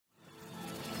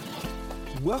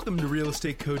Welcome to Real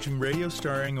Estate Coaching Radio,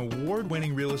 starring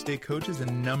award-winning real estate coaches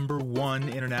and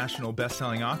 #1 international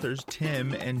best-selling authors,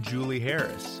 Tim and Julie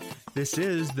Harris. This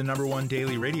is the #1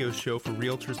 daily radio show for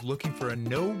realtors looking for a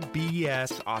no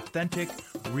BS, authentic,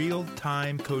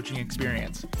 real-time coaching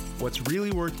experience. What's really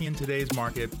working in today's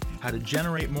market, how to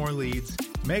generate more leads,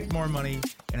 make more money,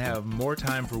 and have more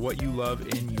time for what you love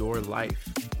in your life.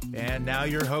 And now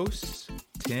your hosts,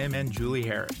 Tim and Julie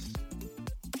Harris.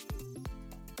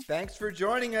 Thanks for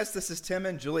joining us. This is Tim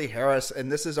and Julie Harris, and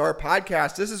this is our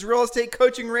podcast. This is Real Estate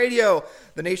Coaching Radio,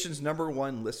 the nation's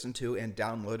 #1 listened to and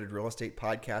downloaded real estate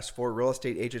podcast for real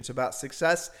estate agents about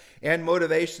success and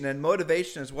motivation. And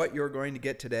motivation is what you're going to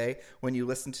get today when you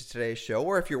listen to today's show,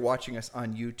 or if you're watching us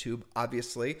on YouTube,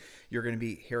 obviously, you're going to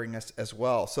be hearing us as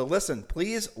well. So listen,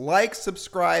 please like,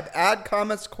 subscribe, add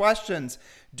comments, questions.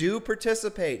 Do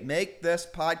participate. Make this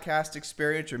podcast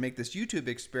experience or make this YouTube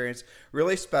experience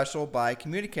really special by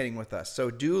communicating with us.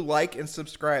 So do like and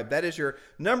subscribe. That is your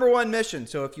 #1 mission.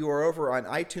 So if you are over on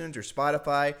iTunes or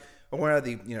Spotify or one of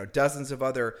the dozens of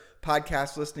other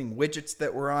podcast listening widgets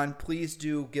that we're on, please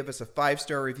do give us a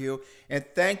 5-star review. And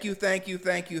thank you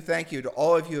to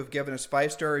all of you who have given us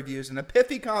 5-star reviews and a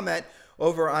pithy comment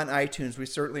over on iTunes. We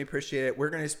certainly appreciate it. We're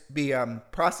going to be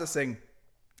processing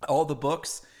all the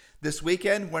books this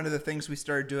weekend. One of the things we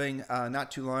started doing not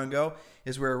too long ago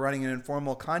is we're running an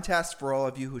informal contest for all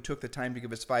of you who took the time to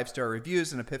give us 5-star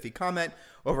reviews and a pithy comment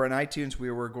over on iTunes.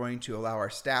 We were going to allow our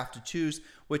staff to choose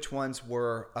which ones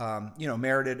were,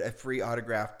 merited a free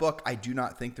autographed book. I do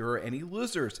not think there are any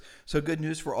losers. So good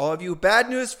news for all of you. Bad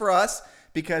news for us,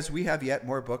 because we have yet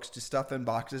more books to stuff in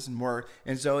boxes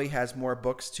and Zoe has more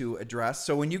books to address.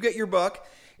 So when you get your book,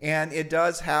 and it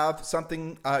does have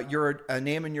something, your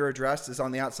name and your address is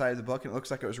on the outside of the book, and it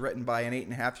looks like it was written by an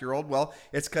 8.5-year-old. Well,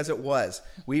 it's because it was.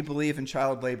 We believe in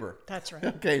child labor. That's right.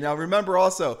 Okay, now remember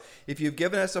also, if you've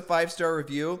given us a 5-star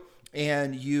review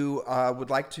and you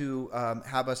would like to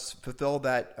have us fulfill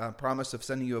that promise of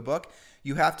sending you a book,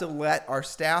 you have to let our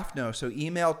staff know. So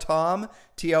email Tom,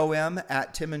 T-O-M,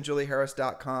 at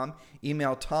timandjulieharris.com.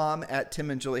 Email Tom at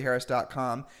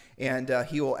timandjulieharris.com, and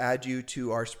he will add you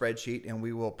to our spreadsheet, and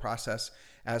we will process,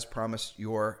 as promised,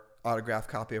 your autographed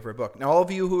copy of our book. Now, all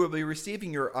of you who will be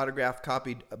receiving your autographed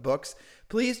copied books,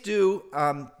 please do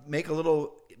make a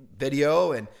little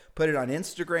video and put it on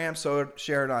Instagram, so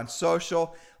share it on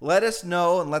social. Let us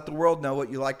know and let the world know what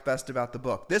you liked best about the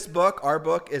book. This book, our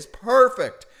book, is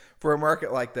perfect for a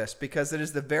market like this, because it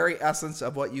is the very essence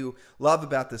of what you love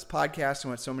about this podcast and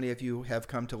what so many of you have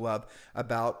come to love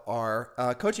about our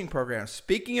coaching program.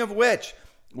 Speaking of which,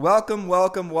 welcome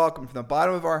from the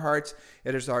bottom of our hearts.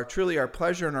 It is truly our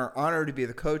pleasure and our honor to be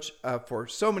the coach for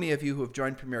so many of you who have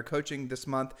joined Premier Coaching this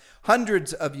month.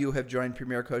 Hundreds of you have joined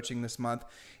Premier Coaching this month.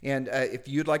 And if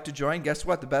you'd like to join, guess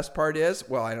what? The best part is,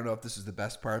 well, I don't know if this is the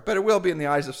best part, but it will be in the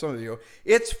eyes of some of you.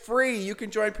 It's free. You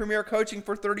can join Premier Coaching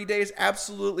for 30 days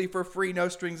absolutely for free, no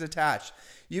strings attached.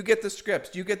 You get the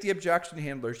scripts, you get the objection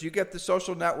handlers, you get the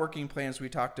social networking plans we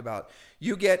talked about.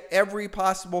 You get every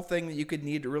possible thing that you could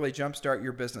need to really jumpstart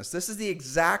your business. This is the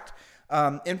exact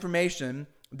information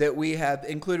that we have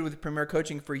included with Premier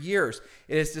Coaching for years.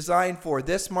 It is designed for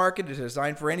this market. It is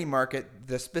designed for any market.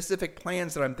 The specific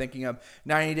plans that I'm thinking of,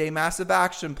 90-day massive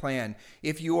action plan.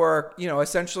 If you are,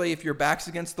 essentially, if your back's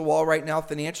against the wall right now,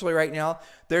 financially right now,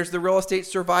 there's the real estate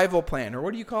survival plan. Or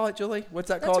what do you call it, Julie? What's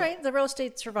that called? That's right, the real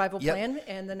estate survival plan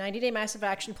and the 90-day massive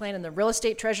action plan and the real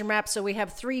estate treasure map. So we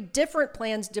have 3 different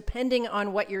plans depending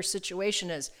on what your situation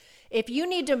is. If you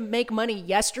need to make money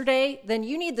yesterday, then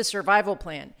you need the survival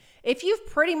plan. If you've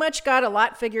pretty much got a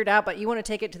lot figured out, but you want to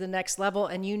take it to the next level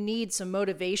and you need some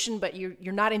motivation, but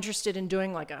you're not interested in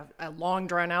doing like a long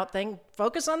drawn out thing,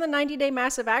 focus on the 90-day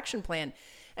massive action plan.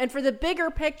 And for the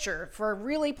bigger picture, for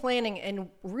really planning and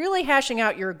really hashing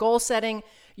out your goal setting,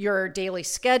 your daily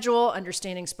schedule,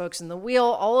 understanding spokes in the wheel,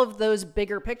 all of those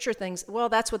bigger picture things, well,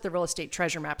 that's what the real estate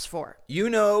treasure map's for. You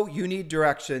need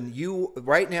direction.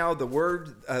 Right now, the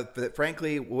word that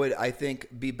frankly would, I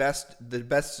think, be the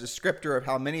best descriptor of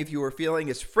how many of you are feeling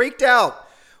is freaked out.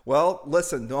 Well,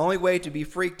 listen, the only way to be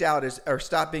freaked out or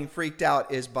stop being freaked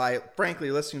out is by,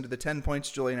 frankly, listening to the 10 points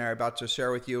Julie and I are about to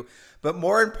share with you. But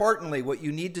more importantly, what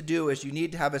you need to do is you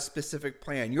need to have a specific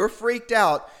plan. You're freaked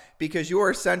out because you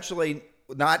are essentially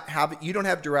you don't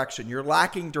have direction. You're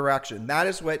lacking direction. That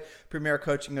is what Premier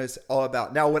Coaching is all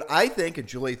about. Now, what I think, and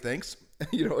Julie thinks,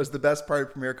 is the best part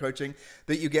of Premier Coaching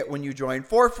that you get when you join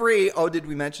for free. Oh, did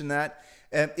we mention that?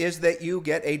 is that you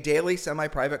get a daily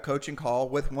semi-private coaching call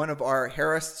with one of our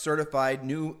Harris certified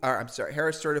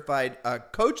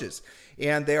coaches.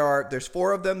 And there's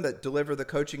 4 of them that deliver the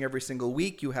coaching every single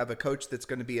week. You have a coach that's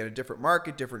going to be in a different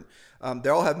market, they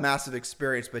all have massive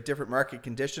experience, but different market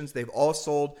conditions. They've all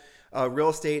sold real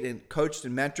estate and coached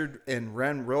and mentored and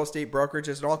run real estate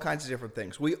brokerages and all kinds of different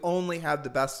things. We only have the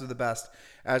best of the best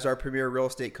as our premier real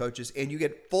estate coaches, and you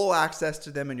get full access to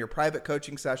them in your private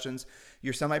coaching sessions,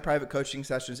 your semi-private coaching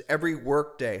sessions every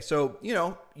work day. So,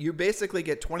 you basically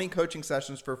get 20 coaching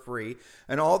sessions for free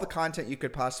and all the content you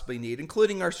could possibly need,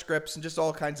 including our scripts and just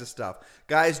all kinds of stuff.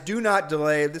 Guys, do not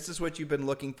delay. This is what you've been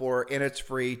looking for, and it's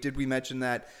free. Did we mention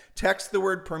that? Text the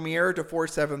word Premier to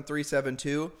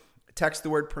 47372. Text the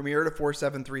word Premier to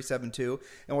 47372,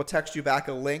 and we'll text you back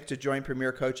a link to join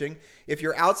Premier Coaching. If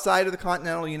you're outside of the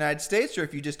continental United States, or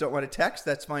if you just don't want to text,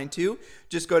 that's fine too.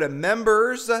 Just go to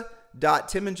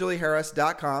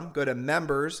members.timandjulieharris.com. Go to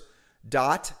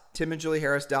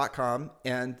members.timandjulieharris.com,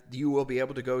 and you will be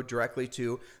able to go directly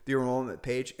to the enrollment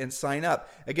page and sign up.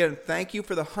 Again, thank you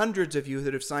for the hundreds of you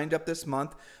that have signed up this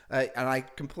month, and I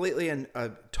completely and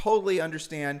totally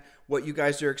understand what you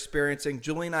guys are experiencing.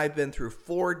 Julie and I have been through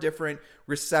 4 different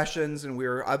recessions, and we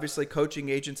were obviously coaching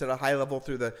agents at a high level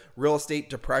through the real estate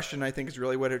depression, I think is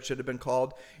really what it should have been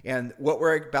called. And what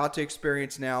we're about to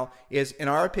experience now is, in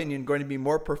our opinion, going to be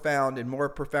more profound and more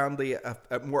profoundly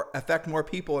affect more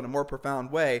people in a more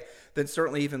profound way than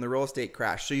certainly even the real estate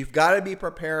crash. So you've got to be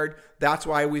prepared. That's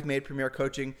why we've made Premier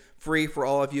Coaching free for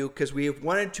all of you, because we have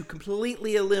wanted to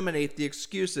completely eliminate the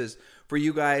excuses for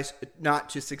you guys not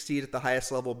to succeed at the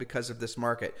highest level because of this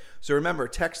market. So remember,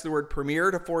 text the word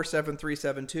Premier to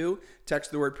 47372,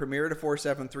 text the word Premier to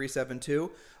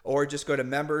 47372, or just go to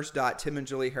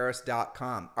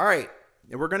members.timandjulieharris.com. All right,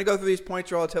 and we're going to go through these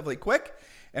points relatively quick,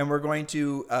 and we're going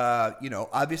to,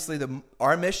 obviously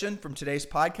our mission from today's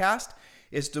podcast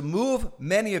is to move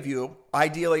many of you,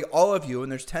 ideally all of you,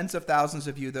 and there's tens of thousands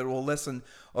of you that will listen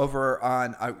over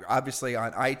on, obviously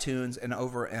on iTunes and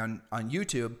over on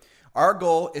YouTube. Our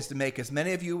goal is to make as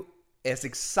many of you as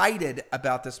excited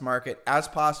about this market as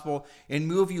possible and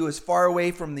move you as far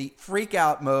away from the freak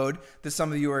out mode that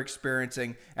some of you are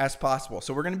experiencing as possible.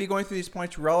 So we're going to be going through these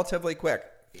points relatively quick.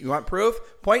 You want proof?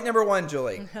 Point number 1,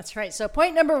 Julie. That's right. So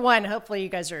point number 1, hopefully you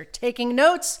guys are taking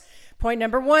notes. Point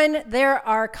number 1, they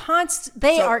are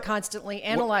constantly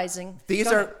analyzing.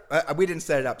 We didn't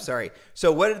set it up, sorry.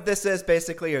 So what this is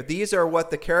basically, these are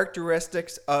what the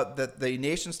characteristics that the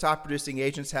nation's top producing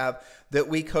agents have that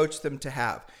we coach them to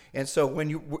have. And so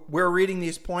when we're reading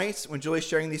these points, when Julie's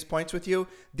sharing these points with you,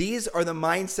 these are the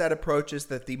mindset approaches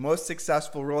that the most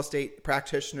successful real estate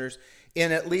practitioners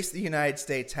in at least the United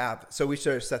States have. So we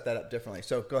should have set that up differently.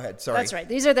 So go ahead. Sorry. That's right.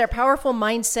 These are their powerful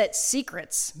mindset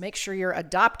secrets. Make sure you're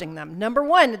adopting them. Number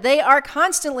 1, they are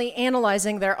constantly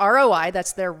analyzing their ROI,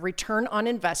 that's their return on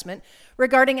investment,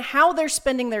 regarding how they're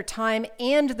spending their time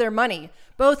and their money.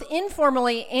 Both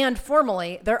informally and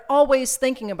formally, they're always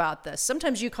thinking about this.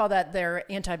 Sometimes you call that their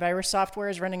antivirus software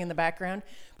is running in the background,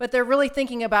 but they're really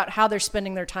thinking about how they're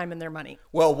spending their time and their money.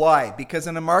 Well, why? Because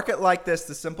in a market like this,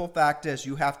 the simple fact is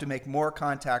you have to make more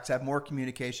contacts, have more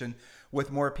communication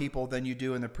with more people than you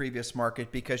do in the previous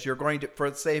market, because you're going to, for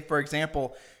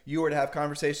example, you were to have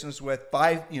conversations with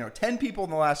 10 people in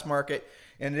the last market,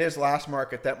 and it is last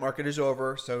market. That market is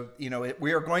over. So,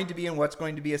 we are going to be in what's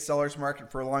going to be a seller's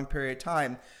market for a long period of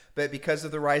time. But because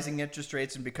of the rising interest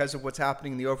rates and because of what's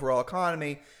happening in the overall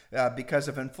economy, because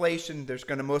of inflation, there's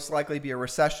going to most likely be a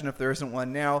recession if there isn't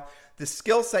one now. The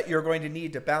skill set you're going to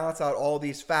need to balance out all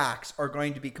these facts are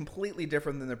going to be completely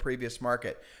different than the previous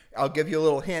market. I'll give you a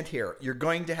little hint here. You're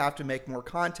going to have to make more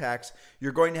contacts.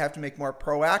 You're going to have to make more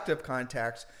proactive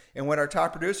contacts. And what our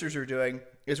top producers are doing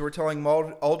is we're telling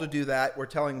them all to do that. We're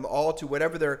telling them all to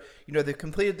whatever they've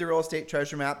completed the real estate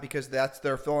treasure map, because that's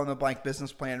their fill-in-the-blank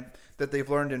business plan that they've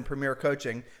learned in Premier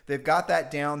Coaching. They've got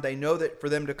that down. They know that for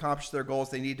them to accomplish their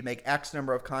goals, they need to make X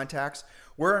number of contacts.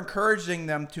 We're encouraging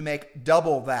them to make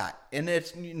double that. And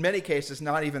it's in many cases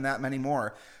not even that many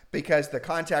more, because the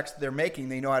contacts that they're making,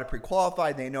 they know how to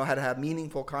pre-qualify. They know how to have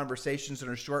meaningful conversations in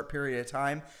a short period of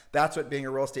time. That's what being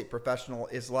a real estate professional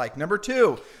is like. Number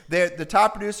 2, the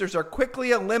top producers are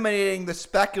quickly eliminating the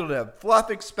speculative,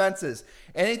 fluff expenses,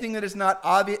 anything that is not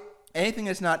anything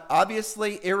that's not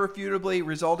obviously, irrefutably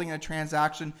resulting in a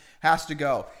transaction has to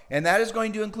go. And that is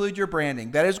going to include your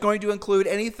branding. That is going to include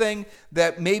anything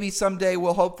that maybe someday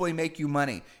will hopefully make you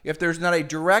money. If there's not a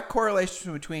direct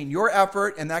correlation between your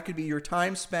effort, and that could be your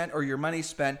time spent or your money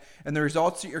spent, and the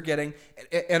results that you're getting,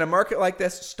 in a market like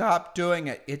this, stop doing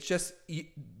it. It's just,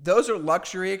 those are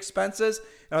luxury expenses.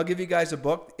 And I'll give you guys a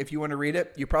book if you want to read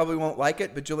it. You probably won't like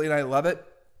it, but Julie and I love it.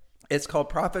 It's called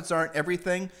Profits Aren't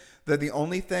Everything. They're the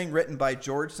only thing, written by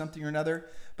George something or another.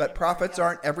 But profits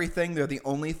aren't everything. They're the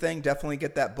only thing. Definitely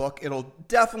get that book. It'll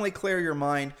definitely clear your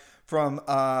mind from,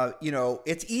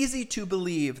 it's easy to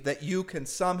believe that you can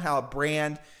somehow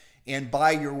brand and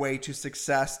buy your way to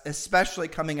success, especially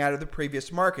coming out of the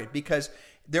previous market, because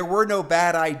there were no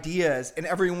bad ideas and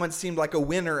everyone seemed like a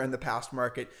winner in the past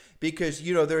market because,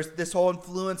 there's this whole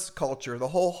influence culture, the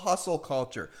whole hustle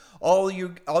culture. All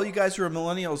you guys who are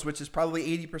millennials, which is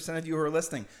probably 80% of you who are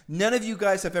listening, none of you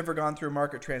guys have ever gone through a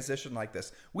market transition like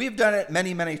this. We've done it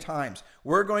many, many times.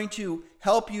 We're going to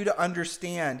help you to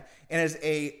understand, and as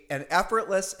an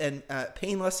effortless and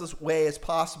painless way as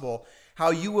possible,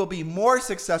 how you will be more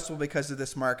successful because of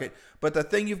this market. But the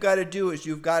thing you've got to do is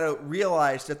you've got to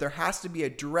realize that there has to be a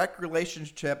direct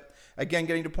relationship. Again,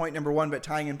 getting to point number one, but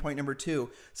tying in point number two.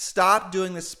 Stop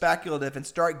doing the speculative and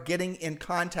start getting in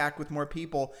contact with more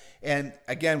people. And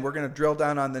again, we're going to drill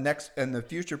down on the next and the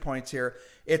future points here.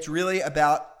 It's really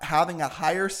about having a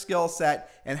higher skill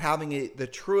set and having the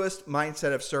truest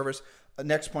mindset of service.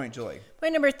 Next point, Julie.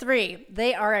 Point number 3,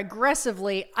 they are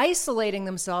aggressively isolating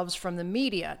themselves from the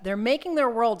media. They're making their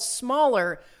world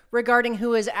smaller regarding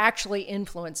who is actually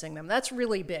influencing them. That's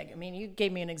really big. I mean, you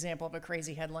gave me an example of a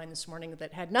crazy headline this morning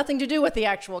that had nothing to do with the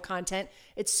actual content.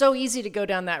 It's so easy to go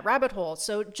down that rabbit hole.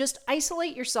 So just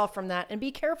isolate yourself from that and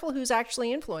be careful who's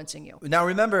actually influencing you. Now,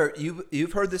 remember,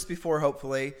 you've heard this before,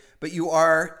 hopefully, but you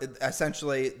are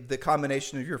essentially the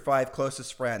combination of your 5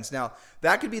 closest friends. Now,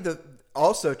 that could be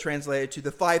also translated to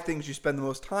the 5 things you spend the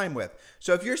most time with.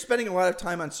 So if you're spending a lot of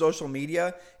time on social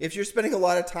media, if you're spending a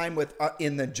lot of time with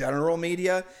in the general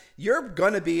media, you're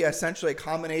going to be essentially a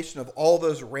combination of all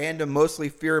those random, mostly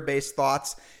fear-based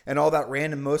thoughts and all that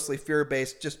random, mostly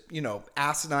fear-based, just,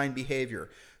 asinine behavior.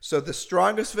 So the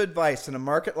strongest of advice in a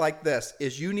market like this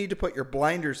is you need to put your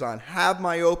blinders on, have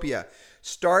myopia.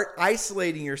 Start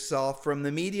isolating yourself from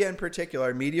the media in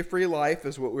particular. Media-free life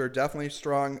is what we're definitely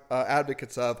strong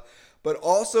advocates of. But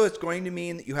also it's going to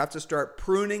mean that you have to start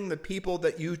pruning the people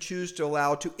that you choose to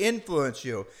allow to influence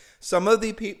you. Some of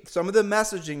the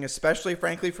messaging, especially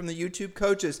frankly from the YouTube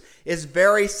coaches, is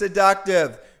very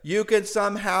seductive. You can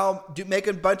somehow make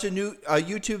a bunch of new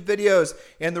YouTube videos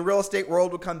and the real estate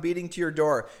world will come beating to your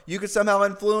door. You can somehow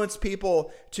influence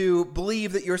people to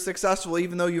believe that you're successful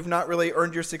even though you've not really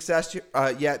earned your success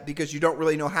yet because you don't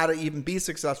really know how to even be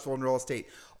successful in real estate.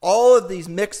 All of these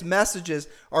mixed messages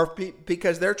are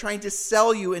because they're trying to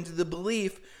sell you into the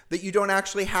belief that you don't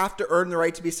actually have to earn the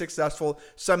right to be successful.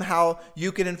 Somehow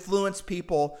you can influence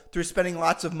people through spending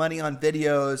lots of money on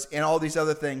videos and all these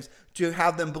other things to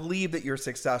have them believe that you're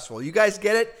successful. You guys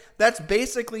get it? That's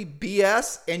basically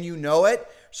BS and you know it.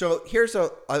 So here's a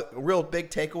real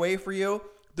big takeaway for you.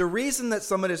 The reason that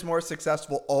someone is more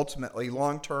successful ultimately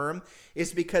long-term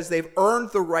is because they've earned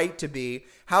the right to be.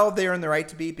 How have they earned the right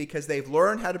to be? Because they've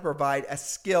learned how to provide a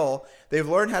skill. They've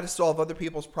learned how to solve other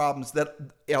people's problems that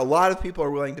a lot of people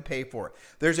are willing to pay for.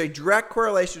 There's a direct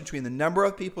correlation between the number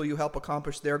of people you help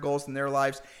accomplish their goals in their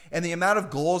lives and the amount of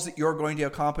goals that you're going to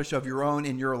accomplish of your own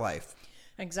in your life.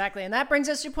 Exactly. And that brings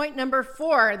us to point number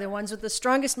 4. The ones with the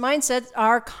strongest mindsets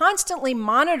are constantly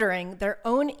monitoring their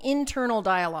own internal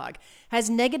dialogue. Has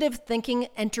negative thinking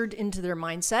entered into their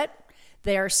mindset?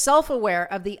 They are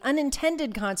self-aware of the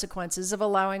unintended consequences of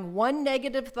allowing one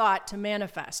negative thought to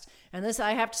manifest. And this,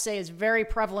 I have to say, is very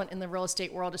prevalent in the real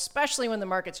estate world, especially when the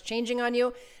market's changing on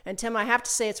you. And Tim, I have to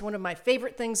say it's one of my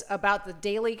favorite things about the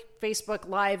daily Facebook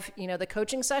Live, the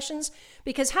coaching sessions,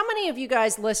 because how many of you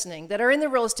guys listening that are in the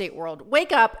real estate world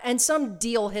wake up and some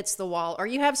deal hits the wall or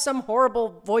you have some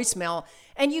horrible voicemail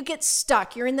and you get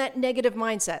stuck. You're in that negative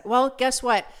mindset. Well, guess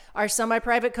what? Our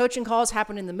semi-private coaching calls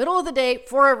happen in the middle of the day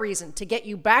for a reason, to get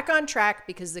you back on track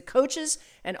because the coaches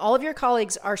and all of your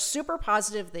colleagues are super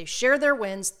positive. They share their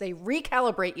wins. They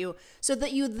recalibrate you so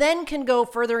that you then can go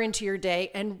further into your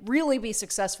day and really be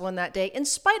successful in that day in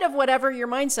spite of whatever your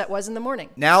mindset was in the morning.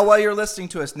 Now while you're listening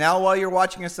to us, now while you're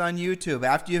watching us on YouTube,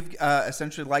 after you've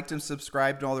essentially liked and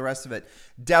subscribed and all the rest of it,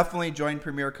 definitely join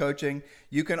Premier Coaching.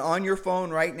 You can, on your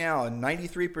phone right now, and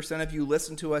 93% of you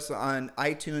listen to us on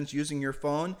iTunes using your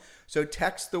phone. So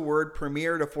text the word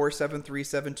Premier to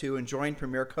 47372 and join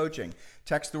Premier Coaching.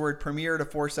 Text the word Premier to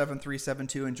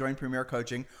 47372 and join Premier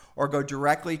Coaching, or go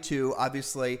directly to,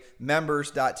 obviously,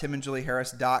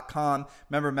 members.timandjulieharris.com.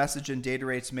 Member message and data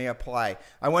rates may apply.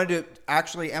 I wanted to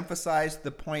actually emphasize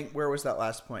the point. Where was that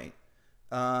last point?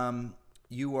 Where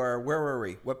were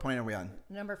we? What point are we on?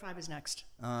 Number 5 is next.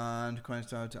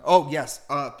 Oh, yes.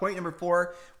 Point number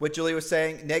 4, what Julie was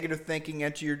saying, negative thinking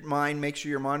enter your mind. Make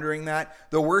sure you're monitoring that.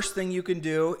 The worst thing you can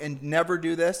do, and never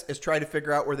do this, is try to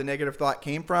figure out where the negative thought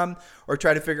came from, or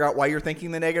try to figure out why you're thinking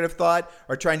the negative thought,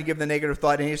 or trying to give the negative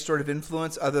thought any sort of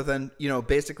influence other than,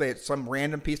 basically it's some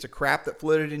random piece of crap that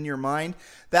floated in your mind.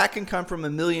 That can come from a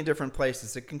million different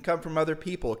places. It can come from other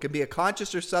people. It could be a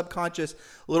conscious or subconscious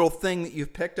little thing that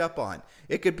you've picked up on.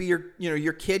 It could be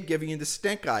your kid giving you the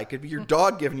stink eye. It could be your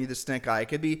dog giving you the stink eye. It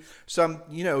could be some,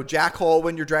 jackhole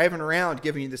when you're driving around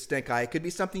giving you the stink eye. It could be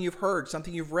something you've heard,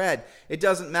 something you've read. It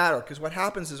doesn't matter, because what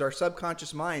happens is our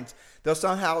subconscious minds, they'll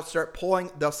sometimes start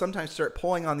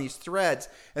pulling on these threads.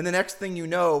 And the next thing you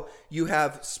know, you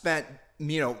have spent,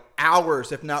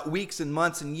 hours, if not weeks and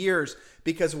months and years,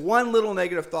 because one little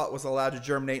negative thought was allowed to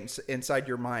germinate inside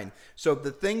your mind. So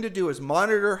the thing to do is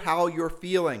monitor how you're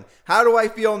feeling. How do I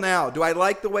feel now? Do I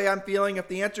like the way I'm feeling? If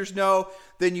the answer is no,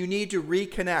 then you need to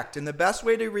reconnect. And the best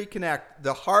way to reconnect,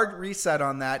 the hard reset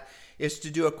on that, is to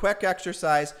do a quick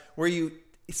exercise where you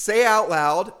say out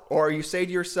loud, or you say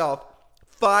to yourself,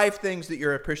 5 things that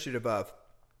you're appreciative of.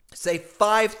 Say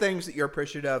 5 things that you're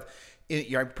appreciative of.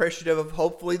 You're appreciative of,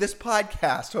 hopefully, this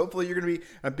podcast. Hopefully you're going to be,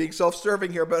 I'm being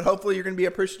self-serving here, but hopefully you're going to be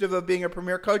appreciative of being a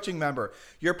Premier Coaching member.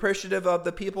 You're appreciative of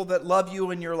the people that love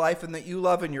you in your life and that you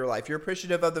love in your life. You're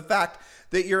appreciative of the fact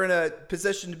that you're in a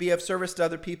position to be of service to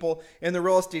other people in the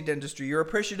real estate industry. You're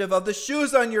appreciative of the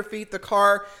shoes on your feet, the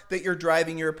car that you're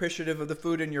driving. You're appreciative of the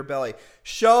food in your belly.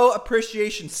 Show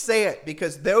appreciation. Say it,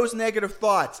 because those negative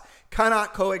thoughts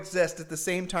cannot coexist at the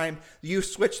same time you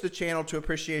switch the channel to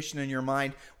appreciation in your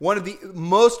mind. One of the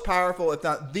most powerful, if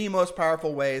not the most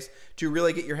powerful ways to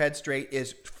really get your head straight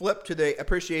is flip to the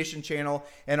appreciation channel,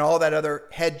 and all that other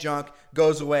head junk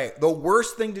goes away. The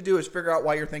worst thing to do is figure out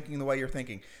why you're thinking the way you're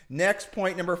thinking. Next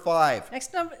point, number 5.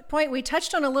 Next point we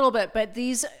touched on a little bit, but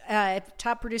these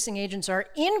top producing agents are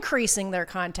increasing their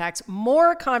contacts,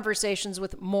 more conversations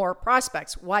with more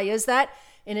prospects. Why is that?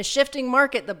 In a shifting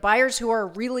market, the buyers who are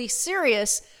really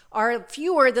serious are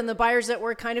fewer than the buyers that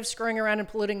were kind of screwing around and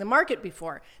polluting the market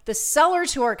before. The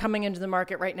sellers who are coming into the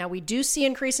market right now, we do see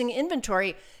increasing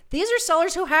inventory. These are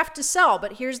sellers who have to sell,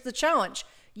 but here's the challenge.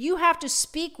 You have to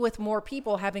speak with more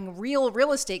people, having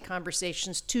real estate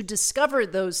conversations to discover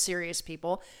those serious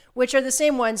people, which are the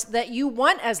same ones that you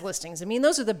want as listings. I mean,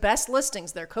 those are the best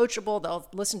listings. They're coachable. They'll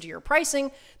listen to your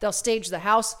pricing. They'll stage the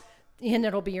house, and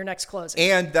it'll be your next closing.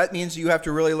 And that means you have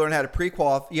to really learn how to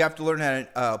pre-qualify. You have to learn how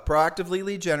to proactively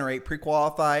lead generate,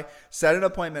 pre-qualify, set an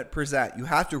appointment, present. You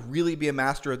have to really be a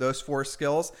master of those 4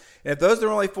 skills. And if those are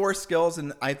only 4 skills,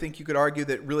 and I think you could argue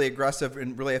that really aggressive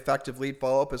and really effective lead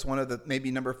follow-up is one of the,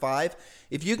 maybe number 5.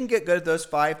 If you can get good at those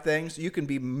 5 things, you can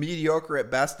be mediocre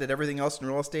at best at everything else in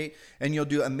real estate, and you'll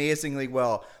do amazingly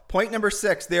well. Point number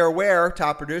 6, they're aware,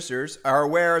 top producers are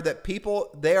aware that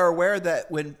they are aware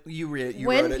that when you read it,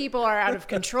 when people are out of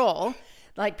control,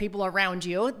 like people around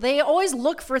you, they always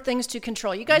look for things to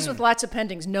control. You guys with lots of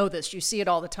pendings know this. You see it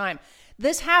all the time.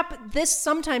 This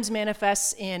sometimes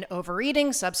manifests in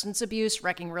overeating, substance abuse,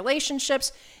 wrecking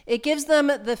relationships. It gives them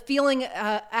the feeling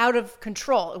out of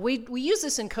control. We use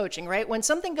this in coaching, right? When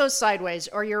something goes sideways,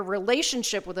 or your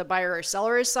relationship with a buyer or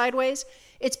seller is sideways,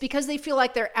 it's because they feel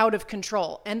like they're out of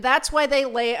control. And that's why they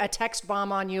lay a text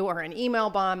bomb on you or an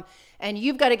email bomb, and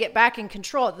you've got to get back in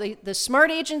control. The smart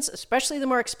agents, especially the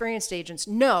more experienced agents,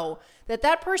 know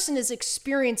that person is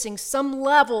experiencing some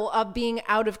level of being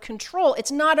out of control.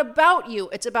 It's not about you.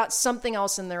 It's about something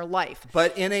else in their life.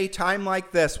 But in a time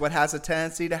like this, what has a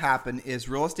tendency to happen is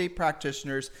real estate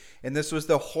practitioners, and this was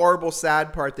the horrible,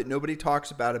 sad part that nobody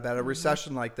talks about a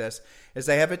recession like this, is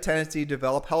they have a tendency to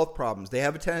develop health problems. They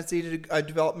have a tendency to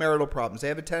develop marital problems. They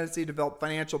have a tendency to develop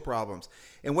financial problems.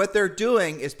 And what they're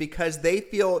doing is because they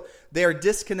feel they're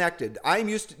disconnected. I'm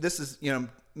used to, this is,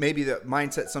 maybe the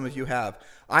mindset some of you have.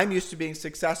 I'm used to being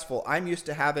successful. I'm used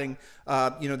to having,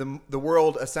 the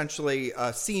world essentially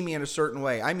see me in a certain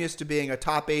way. I'm used to being a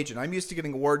top agent. I'm used to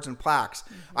getting awards and plaques.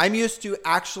 I'm used to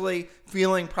actually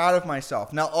feeling proud of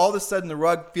myself. Now, all of a sudden, the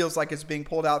rug feels like it's being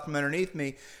pulled out from underneath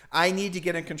me. I need to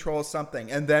get in control of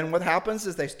something. And then what happens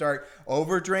is they start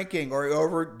over drinking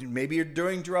or maybe you're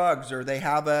doing drugs, or they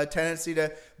have a tendency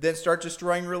to then start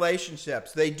destroying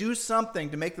relationships. They do something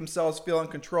to make themselves feel in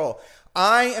control.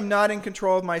 I am not in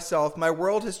control of myself. My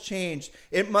world has changed.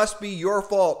 It must be your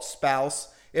fault,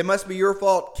 spouse. It must be your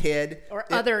fault, kid. Or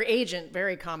other agent,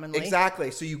 very commonly.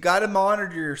 Exactly. So you got to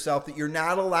monitor yourself that you're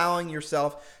not allowing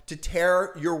yourself to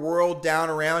tear your world down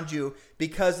around you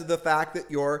because of the fact that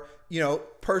your,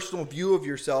 personal view of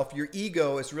yourself, your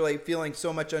ego is really feeling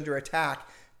so much under attack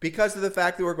because of the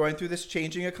fact that we're going through this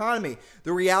changing economy.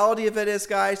 The reality of it is,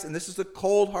 guys, and this is the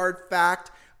cold, hard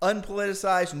fact,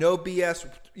 unpoliticized, no BS,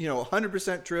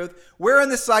 100% truth. We're in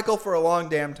this cycle for a long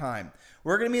damn time.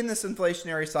 We're going to be in this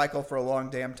inflationary cycle for a long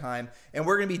damn time, and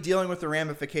we're going to be dealing with the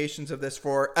ramifications of this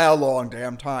for a long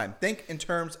damn time. Think in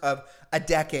terms of a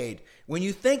decade. When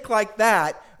you think like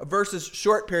that versus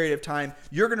short period of time,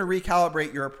 you're going to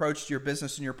recalibrate your approach to your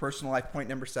business and your personal life. Point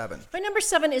number 7. Point number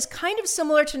 7 is kind of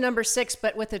similar to number 6,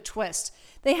 but with a twist.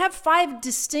 They have 5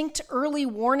 distinct early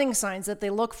warning signs that they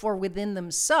look for within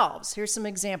themselves. Here's some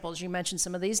examples. You mentioned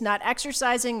some of these: not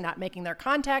exercising, not making their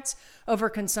contacts,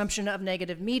 overconsumption of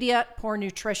negative media, poor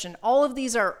nutrition. All of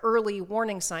these are early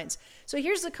warning signs. So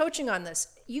here's the coaching on this.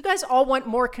 You guys all want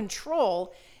more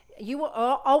control. You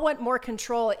all want more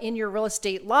control in your real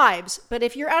estate lives, but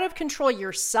if you're out of control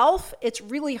yourself, it's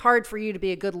really hard for you to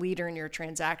be a good leader in your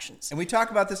transactions. And we talk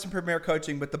about this in Premier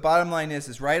Coaching, but the bottom line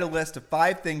is write a list of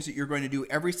 5 things that you're going to do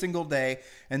every single day,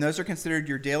 and those are considered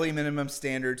your daily minimum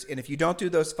standards. And if you don't do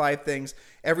those 5 things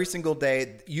every single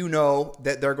day, you know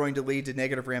that they're going to lead to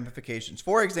negative ramifications.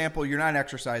 For example, you're not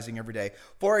exercising every day.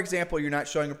 For example, you're not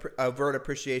showing overt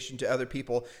appreciation to other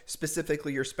people,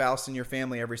 specifically your spouse and your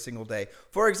family, every single day.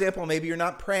 For example, maybe you're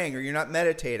not praying or you're not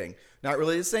meditating. Not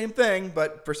really the same thing,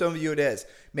 but for some of you it is.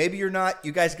 Maybe you're not.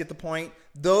 You guys get the point.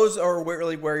 Those are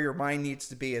really where your mind needs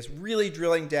to be, is really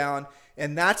drilling down.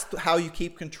 And that's how you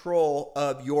keep control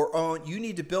of your own. You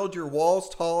need to build your walls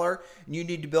taller, and you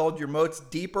need to build your moats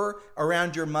deeper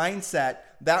around your mindset.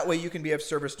 That way you can be of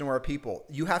service to more people.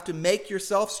 You have to make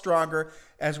yourself stronger,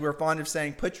 as we're fond of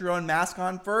saying. Put your own mask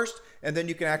on first, and then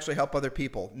you can actually help other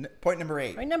people. Point number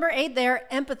 8. Point number 8, they're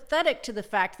empathetic to the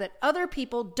fact that other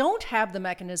people don't have the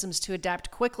mechanisms to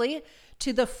adapt quickly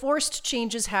to the forced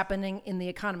changes happening in the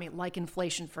economy, like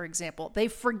inflation, for example. They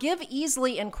forgive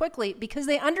easily and quickly because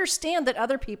they understand that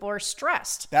other people are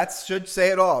stressed. That should say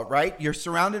it all, right? You're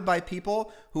surrounded by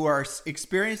people who are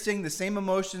experiencing the same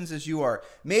emotions as you are.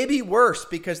 Maybe worse,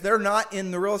 because they're not in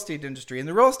the real estate industry. In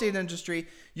the real estate industry,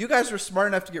 you guys are smart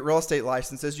enough to get real estate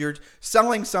licenses. You're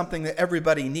selling something that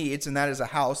everybody needs, and that is a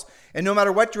house. And no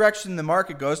matter what direction the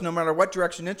market goes, no matter what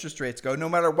direction interest rates go, no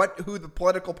matter who the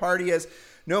political party is,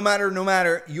 no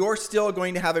matter, you're still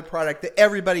going to have a product that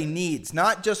everybody needs,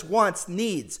 not just wants,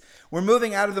 needs. We're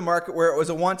moving out of the market where it was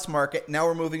a wants market. Now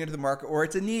we're moving into the market where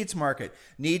it's a needs market.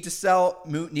 Need to sell,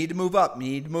 need to move up,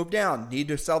 need to move down, need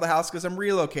to sell the house because I'm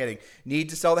relocating, need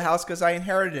to sell the house because I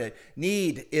inherited it.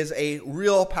 Need is a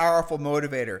real powerful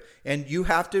motivator. And you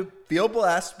have to feel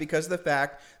blessed because of the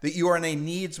fact that you are in a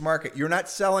needs market. You're not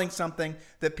selling something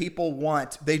that people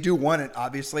want. They do want it,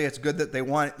 obviously. It's good that they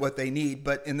want what they need,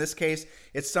 but in this case,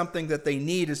 it's something that they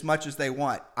need as much as they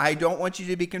want. I don't want you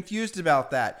to be confused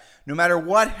about that. No matter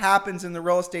what happens in the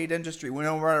real estate industry,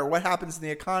 no matter what happens in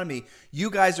the economy, you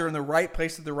guys are in the right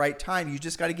place at the right time. You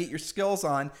just got to get your skills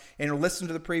on and listen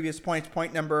to the previous points.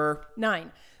 Point number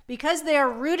 9. Because they are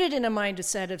rooted in a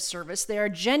mindset of service, they are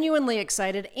genuinely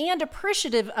excited and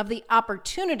appreciative of the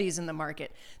opportunities in the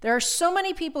market. There are so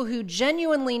many people who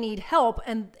genuinely need help,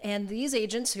 and these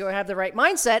agents who have the right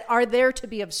mindset are there to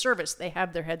be of service. They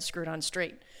have their heads screwed on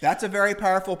straight. That's a very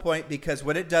powerful point, because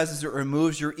what it does is it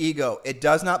removes your ego. It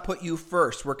does not put you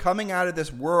first. We're coming out of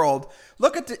this world.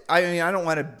 Look at I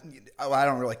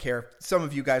don't really care. Some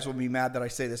of you guys will be mad that I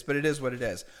say this, but it is what it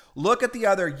is. Look at the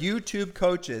other YouTube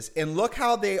coaches and look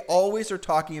how they always are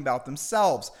talking about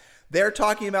themselves. They're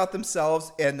talking about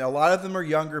themselves, and a lot of them are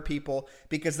younger people,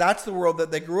 because that's the world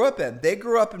that they grew up in. They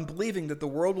grew up in believing that the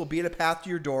world will beat a path to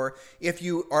your door if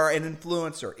you are an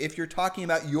influencer, if you're talking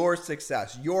about your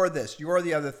success, you're this, you're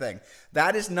the other thing.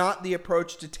 That is not the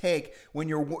approach to take when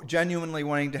you're genuinely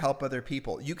wanting to help other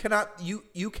people. You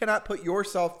cannot put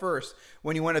yourself first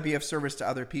when you want to be of service to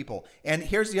other people. And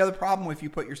here's the other problem: if you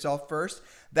put yourself first,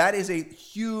 that is a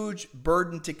huge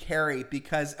burden to carry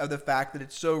because of the fact that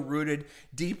it's so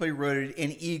deeply rooted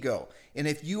in ego. And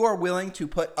if you are willing to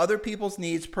put other people's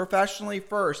needs professionally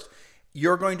first,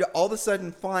 you're going to all of a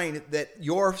sudden find that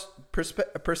your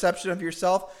perception of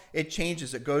yourself, it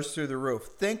changes. It goes through the roof.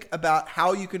 Think about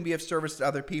how you can be of service to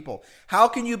other people. How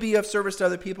can you be of service to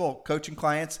other people, coaching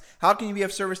clients? How can you be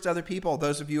of service to other people,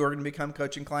 those of you who are going to become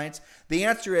coaching clients? The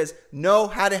answer is know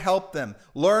how to help them.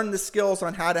 Learn the skills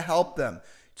on how to help them.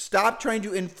 Stop trying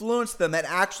to influence them and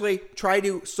actually try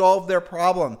to solve their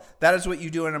problem. That is what you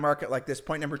do in a market like this.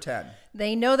 Point number 10.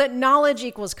 They know that knowledge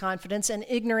equals confidence and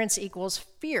ignorance equals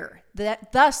fear.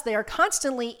 Thus, they are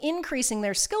constantly increasing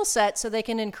their skill set so they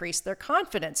can increase their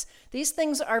confidence. These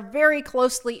things are very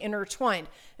closely intertwined.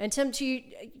 And Tim, to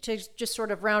just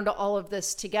sort of round all of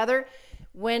this together,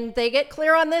 when they get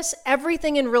clear on this,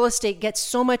 everything in real estate gets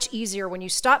so much easier. When you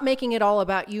stop making it all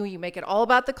about you, you make it all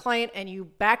about the client, and you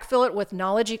backfill it with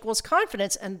knowledge equals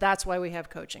confidence, and that's why we have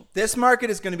coaching. This market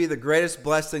is going to be the greatest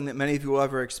blessing that many of you will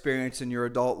ever experience in your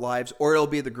adult lives, or it'll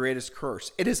be the greatest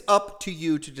curse. It is up to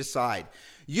you to decide.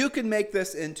 You can make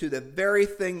this into the very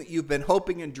thing that you've been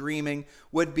hoping and dreaming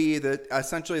would be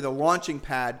essentially the launching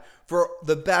pad for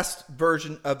the best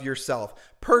version of yourself.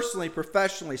 Personally,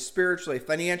 professionally, spiritually,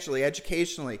 financially,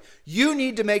 educationally, you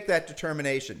need to make that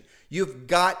determination. You've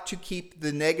got to keep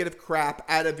the negative crap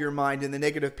out of your mind and the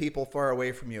negative people far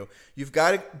away from you. You've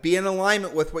got to be in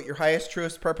alignment with what your highest,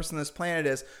 truest purpose on this planet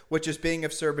is, which is being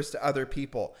of service to other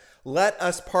people. Let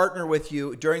us partner with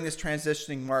you during this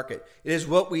transitioning market. It is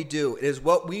what we do. It is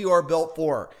what we are built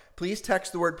for. Please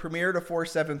text the word Premier to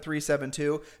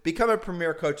 47372. Become a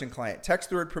Premier coaching client. Text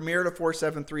the word Premier to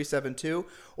 47372.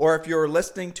 Or if you're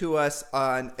listening to us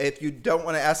if you don't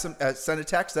want to send a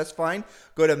text, that's fine.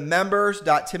 Go to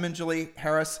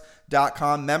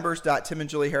members.timandjulieharris.com,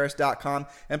 members.timandjulieharris.com.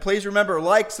 And please remember,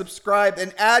 like, subscribe,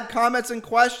 and add comments and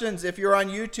questions if you're on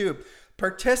YouTube.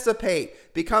 Participate.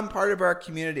 Become part of our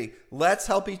community. Let's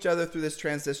help each other through this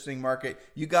transitioning market.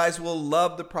 You guys will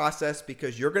love the process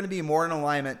because you're going to be more in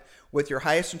alignment with your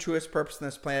highest and truest purpose on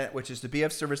this planet, which is to be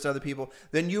of service to other people,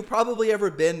 than you've probably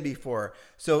ever been before.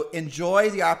 So enjoy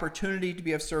the opportunity to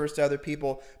be of service to other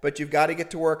people, but you've got to get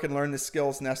to work and learn the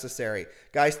skills necessary.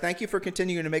 Guys, thank you for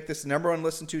continuing to make this the #1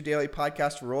 listened to daily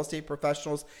podcast for real estate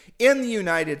professionals in the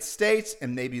United States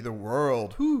and maybe the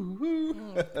world.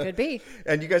 Could be.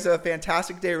 And you guys have a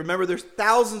fantastic day. Remember, there's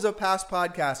thousands of past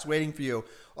podcasts waiting for you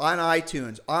on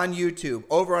iTunes, on YouTube,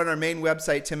 over on our main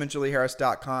website,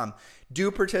 timandjulieharris.com.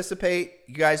 Do participate.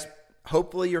 You guys,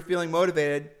 hopefully you're feeling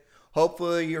motivated.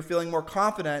 Hopefully you're feeling more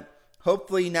confident.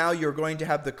 Hopefully now you're going to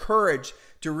have the courage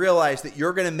to realize that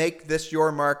you're going to make this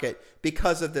your market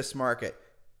because of this market.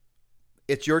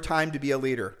 It's your time to be a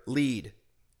leader. Lead.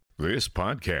 This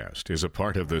podcast is a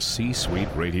part of the C-Suite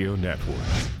Radio Network.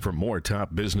 For more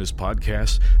top business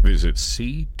podcasts, visit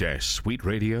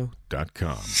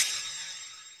c-suiteradio.com.